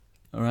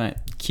All right,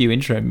 cue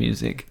intro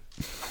music.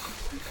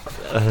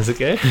 How's it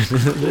go?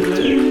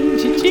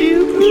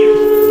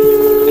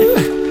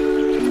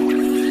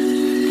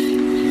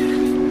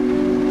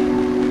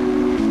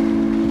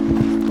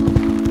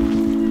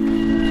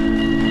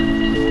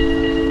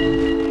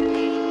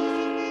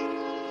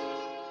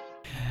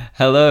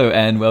 Hello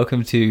and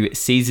welcome to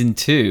Season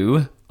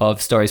 2 of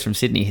Stories from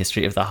Sydney,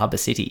 History of the Harbour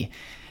City.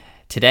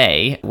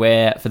 Today,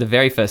 we're, for the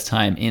very first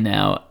time in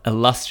our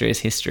illustrious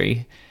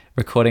history,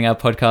 recording our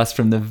podcast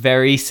from the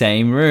very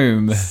same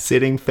room.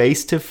 Sitting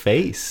face to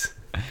face.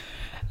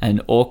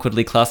 And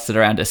awkwardly clustered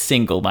around a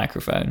single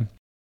microphone.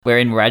 We're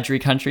in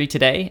Wiradjuri country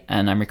today,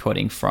 and I'm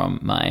recording from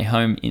my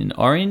home in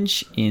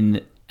Orange,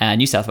 in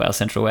New South Wales,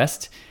 Central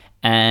West.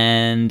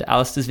 And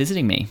Alistair's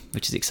visiting me,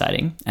 which is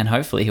exciting. And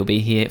hopefully he'll be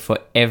here for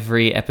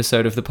every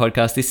episode of the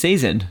podcast this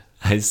season.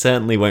 I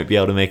certainly won't be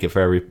able to make it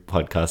for every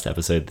podcast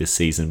episode this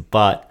season,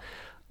 but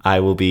I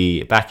will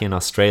be back in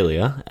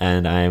Australia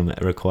and I'm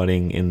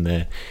recording in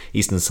the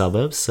eastern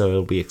suburbs, so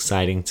it'll be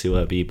exciting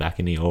to be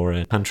back in the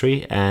Eora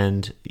country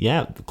and,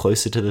 yeah,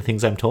 closer to the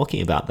things I'm talking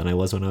about than I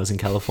was when I was in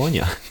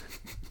California.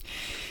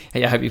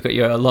 Hey, I hope you've got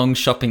your long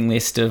shopping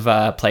list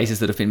of places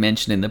that have been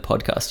mentioned in the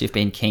podcast you've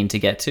been keen to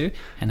get to,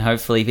 and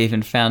hopefully you've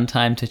even found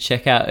time to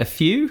check out a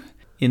few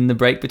in the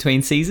break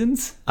between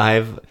seasons.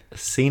 I've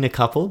seen a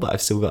couple, but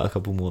I've still got a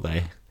couple more that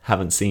I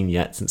haven't seen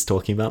yet since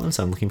talking about them,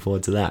 so I'm looking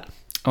forward to that.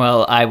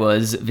 Well, I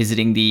was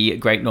visiting the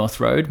Great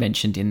North Road,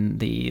 mentioned in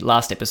the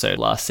last episode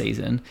last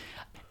season,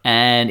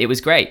 and it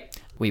was great.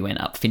 We went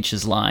up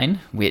Finch's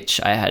Line,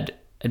 which I had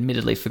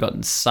admittedly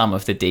forgotten some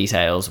of the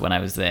details when I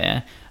was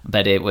there,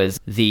 but it was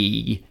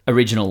the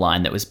original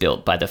line that was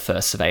built by the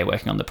first surveyor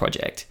working on the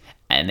project.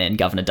 And then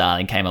Governor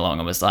Darling came along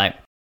and was like,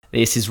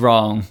 "This is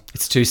wrong,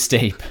 it's too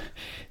steep.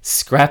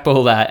 Scrap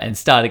all that and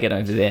start again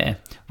over there,"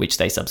 which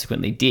they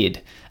subsequently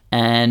did.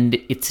 And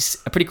it's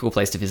a pretty cool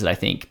place to visit, I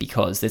think,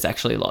 because there's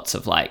actually lots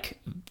of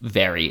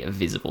very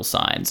visible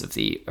signs of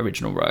the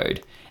original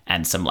road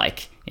and some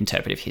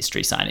interpretive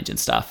history signage and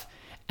stuff.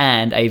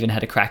 And I even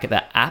had a crack at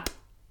that app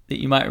that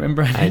you might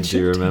remember I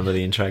mentioned. I do remember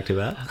the interactive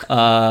app.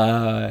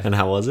 And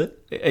how was it?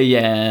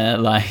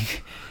 Yeah,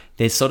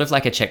 there's sort of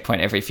a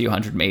checkpoint every few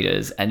hundred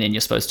meters, and then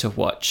you're supposed to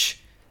watch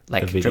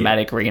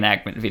dramatic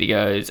reenactment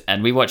videos.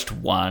 And we watched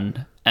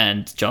one,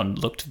 and John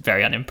looked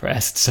very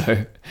unimpressed,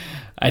 so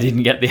I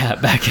didn't get the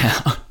app back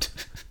out.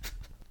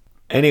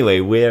 Anyway,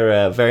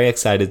 we're very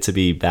excited to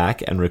be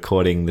back and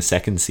recording the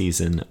second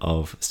season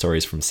of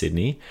Stories from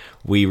Sydney.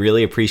 We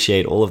really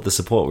appreciate all of the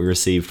support we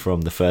received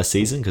from the first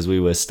season because we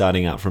were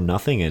starting out from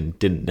nothing and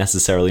didn't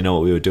necessarily know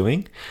what we were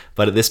doing.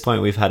 But at this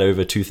point, we've had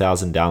over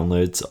 2,000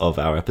 downloads of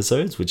our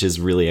episodes, which is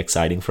really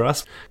exciting for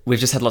us. We've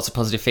just had lots of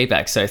positive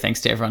feedback, so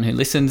thanks to everyone who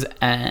listens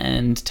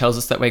and tells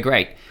us that we're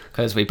great,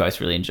 because we both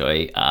really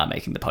enjoy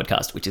making the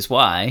podcast, which is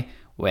why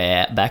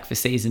we're back for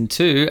season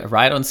 2,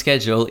 right on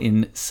schedule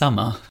in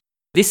summer.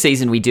 This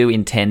season, we do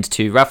intend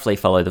to roughly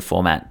follow the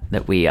format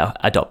that we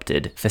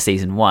adopted for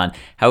season 1.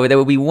 However, there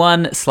will be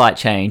one slight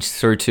change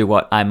through to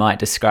what I might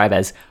describe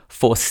as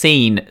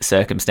foreseen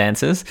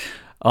circumstances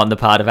on the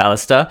part of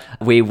Alistair.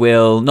 We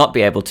will not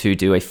be able to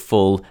do a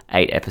full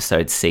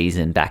 8-episode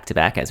season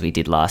back-to-back as we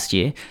did last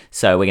year.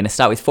 So we're going to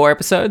start with 4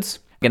 episodes.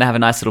 We're going to have a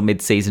nice little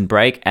mid-season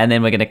break, and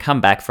then we're going to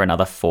come back for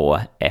another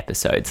 4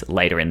 episodes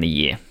later in the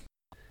year.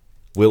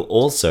 We'll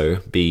also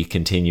be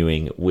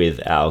continuing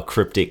with our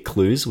cryptic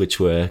clues, which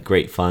were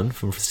great fun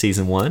from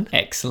season 1.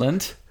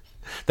 Excellent.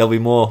 There'll be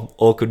more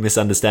awkward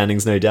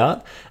misunderstandings, no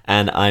doubt,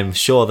 and I'm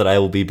sure that I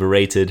will be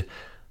berated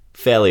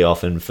fairly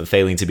often for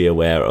failing to be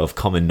aware of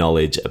common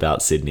knowledge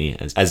about Sydney,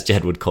 as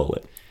Jed would call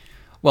it.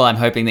 Well, I'm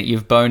hoping that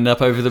you've boned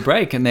up over the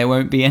break and there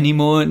won't be any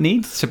more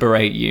needs to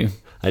berate you.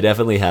 I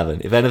definitely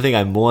haven't. If anything,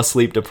 I'm more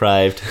sleep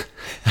deprived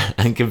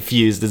and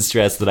confused and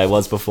stressed than I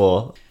was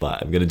before. But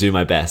I'm going to do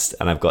my best,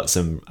 and I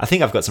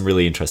think I've got some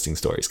really interesting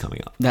stories coming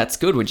up. That's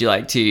good. Would you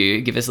like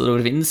to give us a little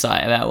bit of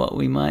insight about what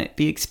we might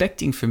be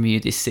expecting from you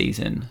this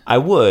season? I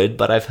would,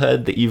 but I've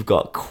heard that you've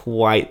got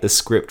quite the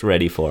script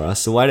ready for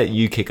us. So why don't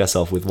you kick us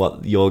off with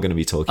what you're going to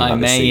be talking about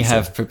this season? I may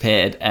have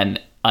prepared an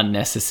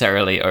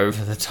unnecessarily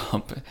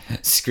over-the-top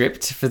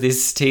script for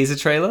this teaser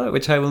trailer,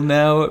 which I will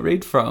now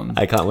read from.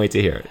 I can't wait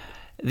to hear it.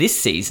 This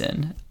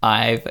season,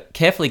 I've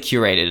carefully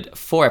curated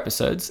 4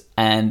 episodes,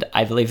 and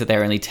I believe that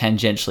they're only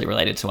tangentially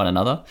related to one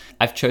another.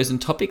 I've chosen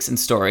topics and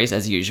stories,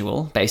 as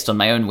usual, based on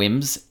my own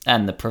whims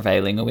and the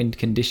prevailing wind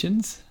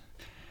conditions.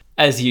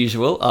 As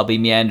usual, I'll be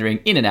meandering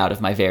in and out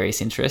of my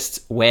various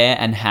interests, where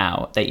and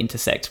how they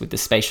intersect with the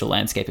spatial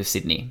landscape of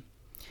Sydney.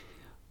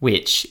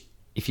 Which,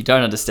 if you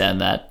don't understand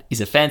that,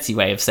 is a fancy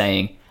way of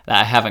saying that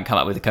I haven't come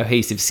up with a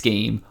cohesive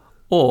scheme,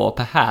 or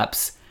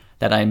perhaps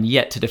that I'm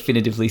yet to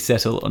definitively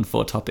settle on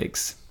 4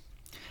 topics.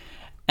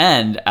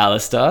 And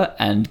Alistair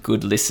and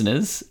good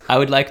listeners, I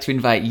would like to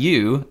invite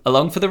you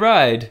along for the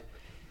ride.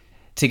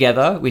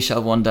 Together, we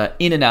shall wander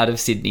in and out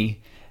of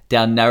Sydney,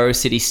 down narrow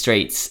city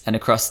streets and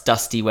across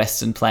dusty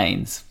western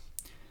plains.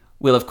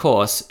 We'll, of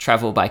course,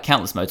 travel by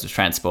countless modes of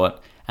transport,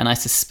 and I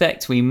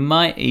suspect we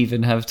might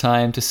even have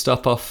time to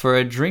stop off for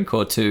a drink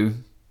or two.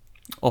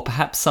 Or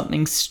perhaps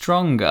something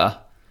stronger?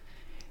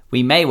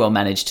 We may well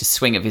manage to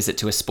swing a visit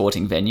to a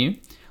sporting venue,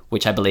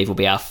 which I believe will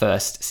be our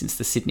first since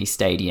the Sydney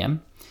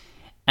Stadium.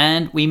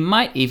 And we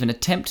might even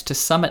attempt to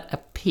summit a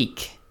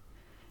peak.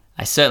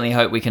 I certainly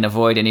hope we can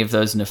avoid any of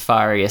those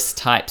nefarious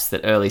types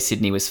that early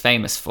Sydney was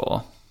famous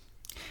for.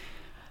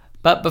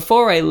 But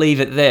before I leave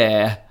it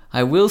there,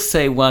 I will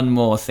say one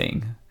more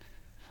thing.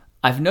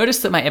 I've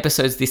noticed that my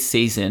episodes this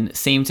season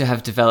seem to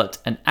have developed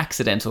an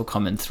accidental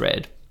common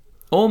thread.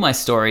 All my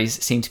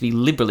stories seem to be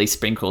liberally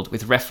sprinkled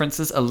with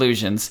references,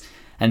 allusions,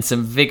 and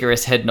some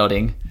vigorous head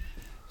nodding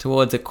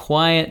towards a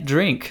quiet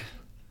drink.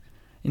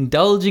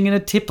 Indulging in a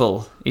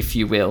tipple, if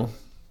you will.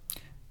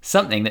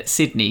 Something that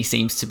Sydney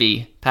seems to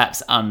be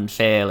perhaps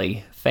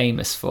unfairly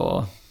famous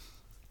for.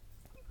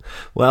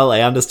 Well,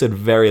 I understood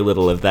very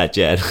little of that,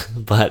 Jed,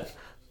 but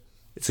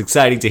it's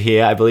exciting to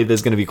hear. I believe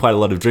there's going to be quite a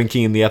lot of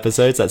drinking in the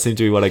episodes. That seemed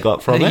to be what I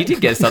got from it. You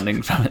did get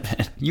something from it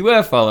then. You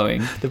were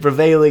following. The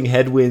prevailing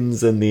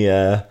headwinds and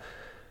the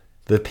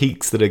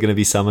peaks that are going to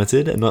be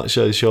summited. I'm not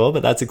so sure,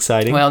 but that's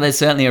exciting. Well, there's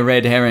certainly a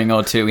red herring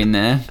or two in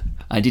there.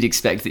 I did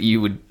expect that you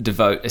would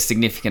devote a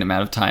significant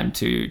amount of time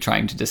to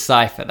trying to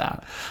decipher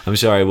that. I'm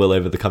sure I will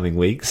over the coming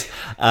weeks.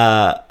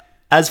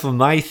 As for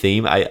my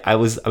theme, I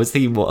was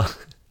thinking more.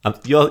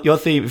 Your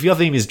theme. If your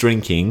theme is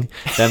drinking,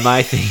 then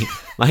my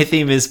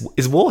theme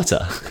is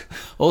water.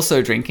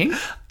 Also drinking.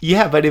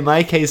 Yeah, but in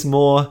my case,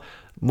 more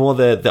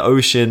the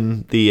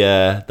ocean,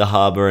 the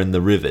harbor, and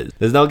the rivers.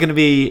 There's not going to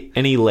be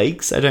any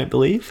lakes, I don't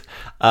believe.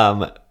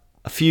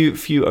 A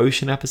few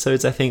ocean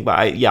episodes, I think, but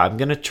I'm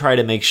going to try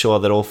to make sure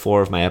that all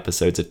 4 of my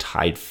episodes are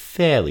tied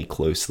fairly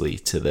closely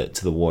to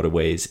the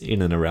waterways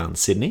in and around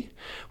Sydney,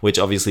 which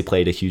obviously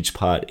played a huge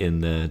part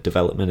in the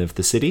development of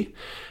the city.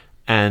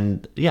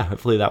 And yeah,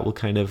 hopefully that will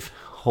kind of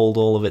hold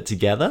all of it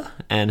together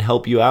and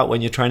help you out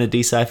when you're trying to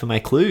decipher my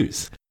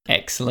clues.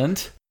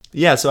 Excellent.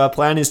 Yeah, so our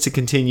plan is to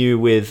continue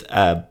with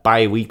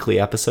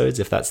bi-weekly episodes,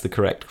 if that's the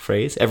correct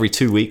phrase. Every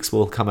 2 weeks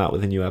we'll come out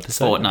with a new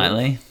episode.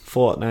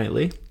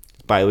 Fortnightly.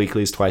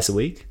 Bi-weekly is twice a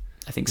week.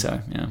 I think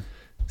so, yeah.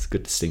 It's a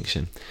good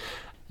distinction.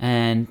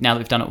 And now that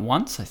we've done it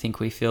once, I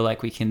think we feel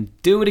like we can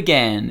do it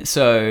again.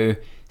 So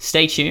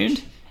stay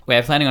tuned.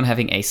 We're planning on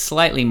having a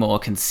slightly more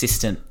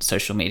consistent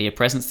social media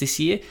presence this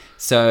year.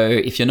 So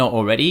if you're not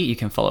already, you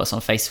can follow us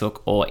on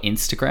Facebook or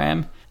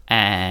Instagram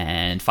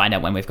and find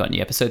out when we've got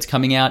new episodes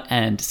coming out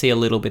and see a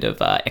little bit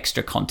of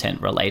extra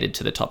content related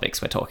to the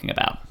topics we're talking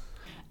about.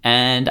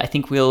 And I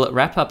think we'll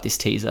wrap up this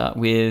teaser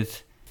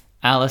with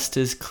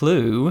Alistair's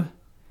clue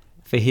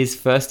for his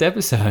first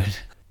episode.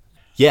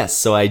 Yes,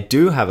 so I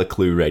do have a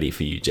clue ready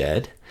for you,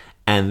 Jed.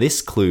 And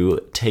this clue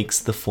takes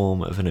the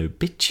form of an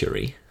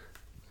obituary.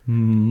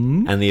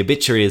 And the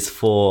obituary is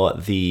for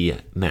the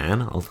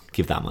man, I'll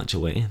give that much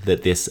away,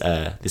 that this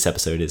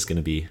episode is going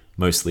to be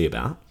mostly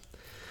about.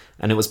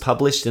 And it was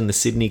published in the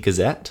Sydney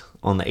Gazette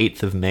on the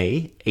 8th of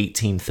May,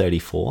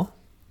 1834.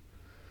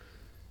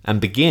 And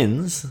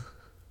begins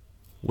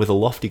with a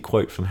lofty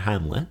quote from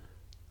Hamlet.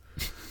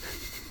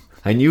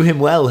 I knew him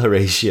well,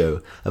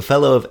 Horatio, a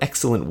fellow of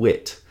excellent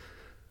wit.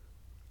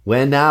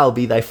 Where now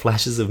be thy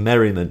flashes of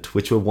merriment,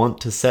 which were wont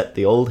to set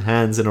the old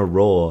hands in a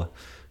roar,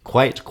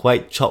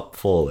 quite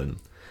chop-fallen?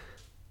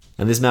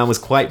 And this man was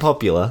quite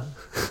popular,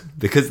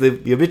 because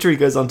the obituary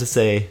goes on to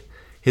say,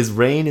 his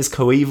reign is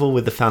coeval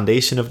with the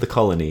foundation of the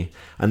colony,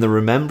 and the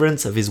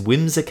remembrance of his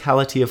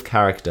whimsicality of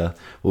character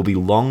will be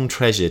long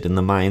treasured in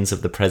the minds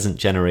of the present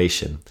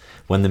generation,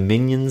 when the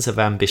minions of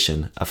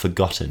ambition are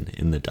forgotten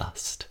in the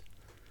dust.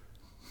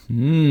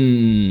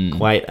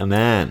 Quite a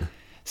man.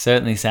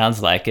 Certainly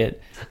sounds like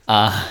it.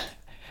 I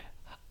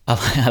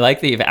like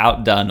that you've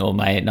outdone all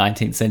my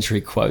 19th century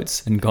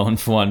quotes and gone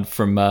for one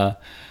from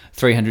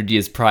 300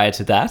 years prior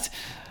to that.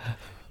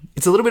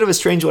 It's a little bit of a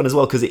strange one as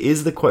well, because it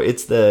is the quote.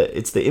 It's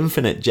the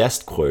infinite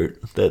jest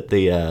quote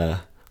that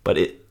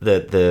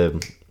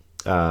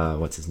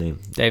what's his name?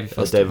 David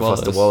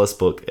Foster Wallace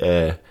book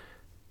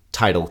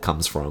title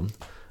comes from.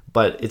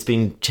 But it's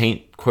been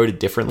quoted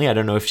differently. I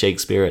don't know if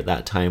Shakespeare at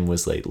that time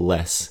was like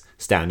less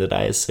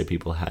standardized, so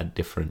people had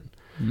different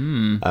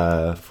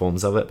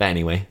forms of it. But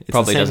anyway, it's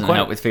probably the same doesn't quote.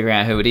 help with figuring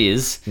out who it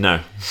is.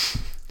 No.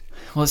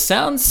 Well,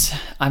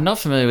 I'm not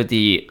familiar with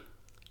the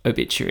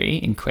obituary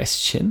in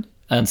question,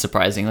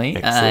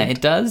 unsurprisingly. It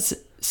does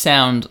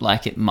sound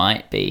like it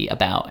might be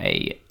about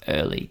a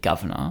early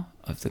governor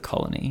of the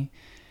colony.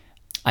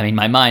 I mean,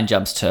 my mind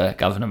jumps to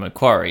Governor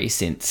Macquarie,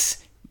 since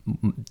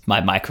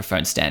my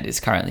microphone stand is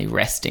currently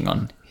resting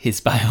on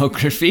his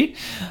biography.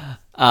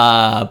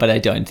 But I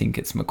don't think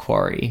it's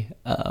Macquarie,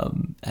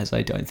 as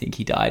I don't think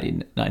he died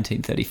in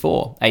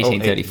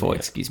 1834,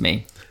 excuse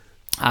me.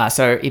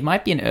 So it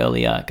might be an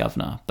earlier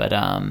governor, but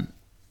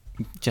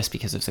just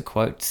because of the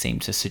quote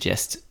seemed to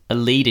suggest a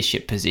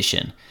leadership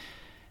position.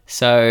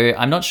 So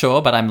I'm not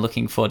sure, but I'm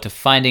looking forward to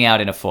finding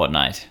out in a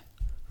fortnight.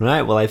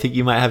 Right, well, I think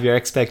you might have your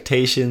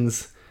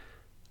expectations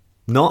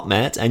not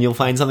met, and you'll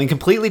find something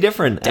completely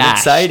different and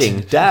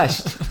exciting.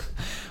 Dashed.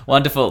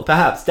 Wonderful.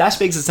 Perhaps. Dash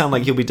makes it sound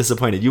like you'll be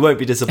disappointed. You won't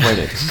be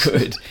disappointed.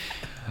 Good.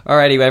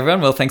 Alrighty,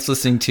 everyone. Well, thanks for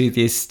listening to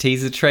this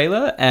teaser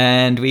trailer,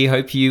 and we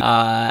hope you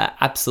are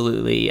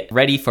absolutely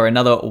ready for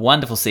another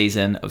wonderful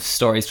season of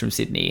Stories from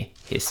Sydney,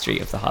 History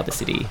of the Harbour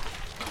City.